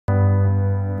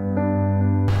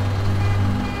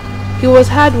He was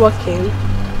hardworking,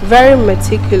 very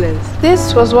meticulous.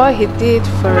 This was what he did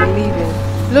for a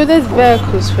living. Loaded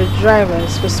vehicles for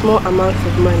drivers for small amounts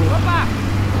of money.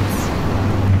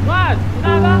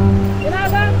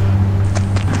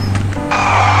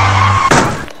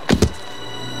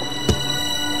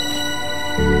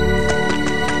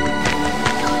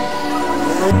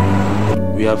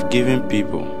 We have given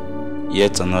people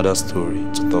yet another story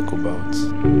to talk about.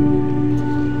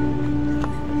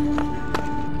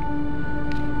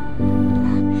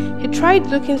 He tried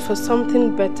looking for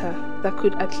something better that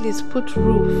could at least put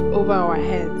roof over our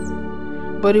heads,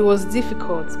 but it was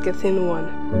difficult getting one.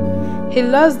 He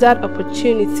lost that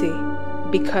opportunity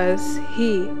because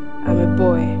he, I'm a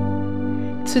boy.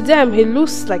 To them, he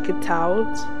looks like a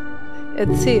tout, a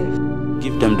thief.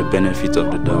 Give them the benefit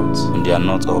of the doubt, and they are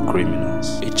not all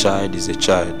criminals. A child is a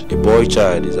child. A boy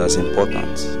child is as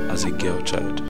important as a girl child.